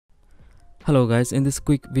Hello guys, in this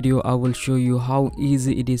quick video I will show you how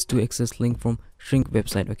easy it is to access link from shrink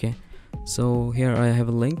website. Okay, so here I have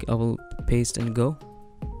a link. I will paste and go.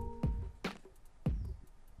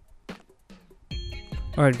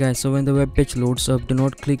 Alright guys, so when the web page loads up, do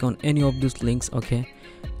not click on any of these links. Okay,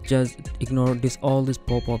 just ignore all these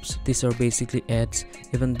pop-ups. These are basically ads.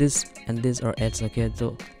 Even this and this are ads. Okay,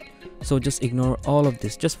 so just ignore all of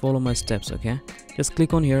this. Just follow my steps. Okay, just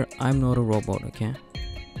click on here, I'm not a robot. Okay,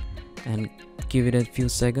 and give it a few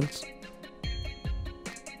seconds.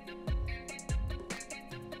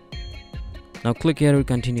 Now click here to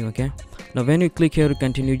continue. Okay, now when you click here to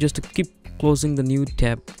continue, just keep closing the new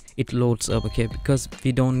tab. It loads up. Okay, because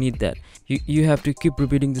we don't need that. You have to keep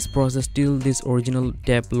repeating this process till this original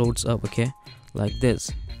tab loads up. Okay, like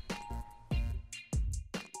this.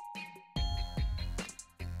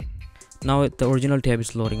 Now the original tab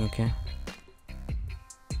is loading. Okay,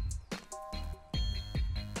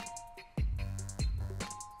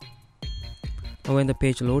 when the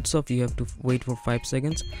page loads up, you have to wait for 5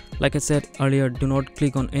 seconds. Like I said earlier, do not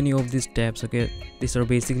click on any of these tabs. Okay, these are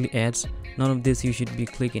basically ads. None of this you should be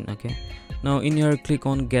clicking. Okay, now in here click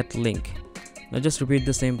on get link. Now just repeat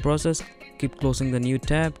the same process. Keep closing the new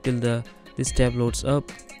tab till this tab loads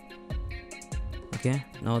up. Okay,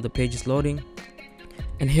 now the page is loading,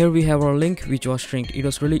 and here we have our link which was shrinked. It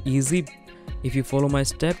was really easy. If you follow my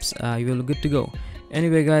steps, you will good to go.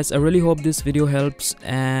 Anyway guys, I really hope this video helps,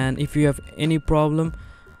 and if you have any problem,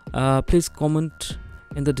 please comment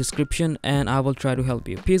in the description and I will try to help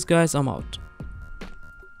you. Peace guys, I'm out.